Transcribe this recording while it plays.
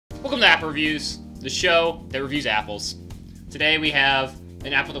Welcome to Apple Reviews, the show that reviews apples. Today we have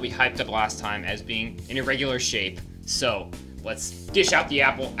an apple that we hyped up last time as being in irregular shape. So, let's dish out the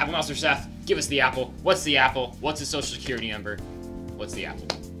apple. Apple Master Seth, give us the apple. What's the apple? What's its social security number? What's the apple?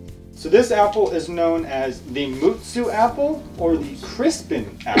 So this apple is known as the MUTSU apple or the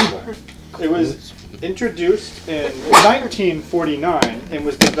crispin apple. It was introduced in 1949 and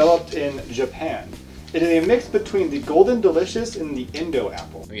was developed in Japan. It is a mix between the Golden Delicious and the Indo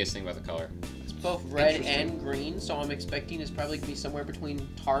apple. What do you guys think about the color? It's both red and green, so I'm expecting it's probably going to be somewhere between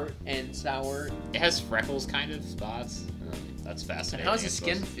tart and sour. It has freckles kind of spots. That's fascinating. And how does the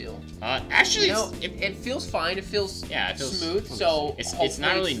skin feel? Actually, you know, it feels fine. It feels smooth. So it's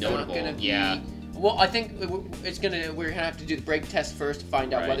not really notable. Gonna be, yeah. Well, I think we're gonna have to do the break test first to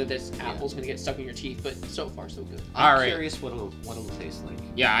find out whether this apple's gonna get stuck in your teeth. But so far, so good. I'm curious what it'll taste like.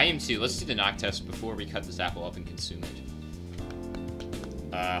 Yeah, I am too. Let's do the knock test before we cut this apple up and consume it.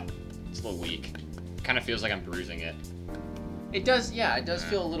 It's a little weak. Kind of feels like I'm bruising it. It does, yeah. It does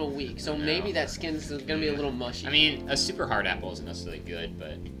feel a little weak. So maybe that skin's gonna be a little mushy. I mean, a super hard apple isn't necessarily good,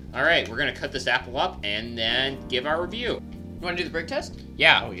 but all right, we're gonna cut this apple up and then give our review. You want to do the break test?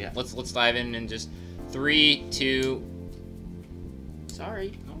 Yeah. Oh yeah. Let's dive in and just 3, 2.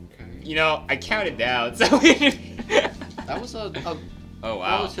 Sorry. Okay. You know, I counted down, so. That was a oh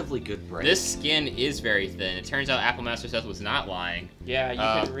wow. relatively good break. This skin is very thin. It turns out Apple Master Seth was not lying. Yeah, you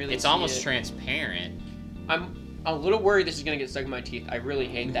can really. It's almost transparent. I'm a little worried this is gonna get stuck in my teeth. I really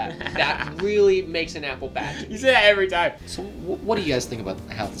hate that. That really makes an apple bad. You say that every time. So what do you guys think about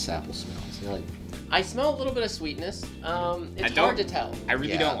how this apple smells? Like, I smell a little bit of sweetness. It's hard to tell. I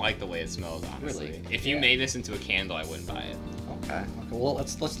really don't like the way it smells, honestly. Really? If you made this into a candle, I wouldn't buy it. okay. Well,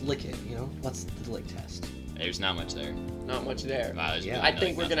 let's lick it. You know, let's do the lick test. There's not much there. Not much there. Wow, there's Yeah. really I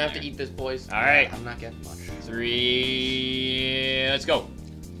think we're gonna have to nothing eat this, boys. there. All right, I'm not getting much. 3. Let's go.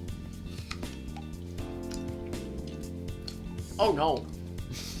 Oh no.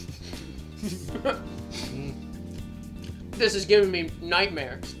 This is giving me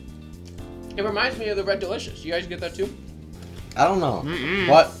nightmares. It reminds me of the Red Delicious. You guys get that too? I don't know,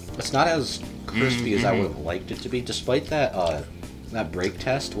 but it's not as crispy as I would have liked it to be. Despite that that break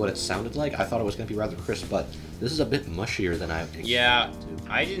test, what it sounded like, I thought it was going to be rather crisp, but this is a bit mushier than I expected. Yeah,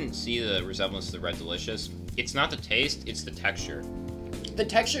 I didn't see the resemblance to the Red Delicious. It's not the taste, it's the texture. The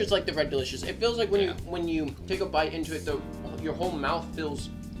texture is like the Red Delicious. It feels like when you take a bite into it, your whole mouth feels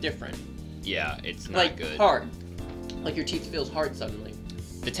different. Yeah, it's not like good. Hard. Like your teeth feels hard suddenly.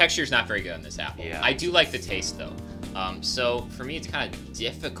 The texture is not very good on this apple. Yeah. I do like the taste though. So for me, it's kind of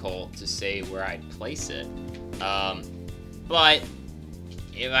difficult to say where I'd place it. But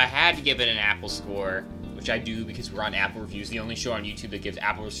if I had to give it an apple score, which I do because we're on Apple Reviews, the only show on YouTube that gives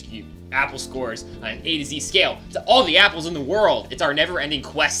apple scores on an A to Z scale to all the apples in the world. It's our never-ending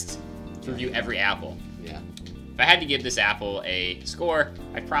quest to review every apple. Yeah. If I had to give this apple a score,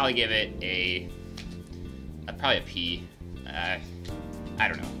 I'd probably give it a P. I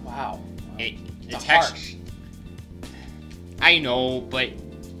don't know. Wow. It's harsh. I know, but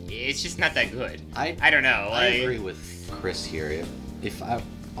it's just not that good. I don't know. I agree with Chris here. If I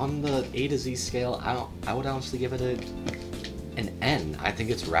on the A to Z scale, I would honestly give it an N. I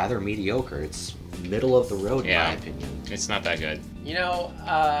think it's rather mediocre. It's middle of the road in my opinion. It's not that good. You know,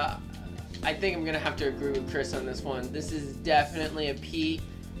 I think I'm gonna have to agree with Chris on this one. This is definitely a P.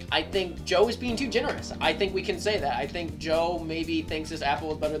 I think Joe is being too generous. I think we can say that. I think Joe maybe thinks this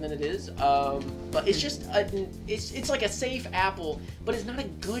apple is better than it is. But it's just it's like a safe apple, but it's not a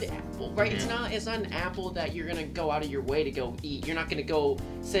good apple, right? Mm-hmm. It's not an apple that you're gonna go out of your way to go eat. You're not gonna go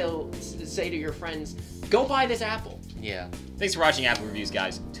say to your friends, go buy this apple. Yeah. Thanks for watching Apple Reviews,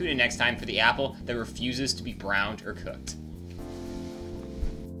 guys. Tune in next time for the apple that refuses to be browned or cooked.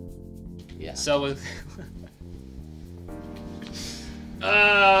 Yeah. So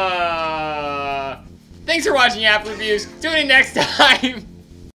thanks for watching Apple Reviews. Tune in next time.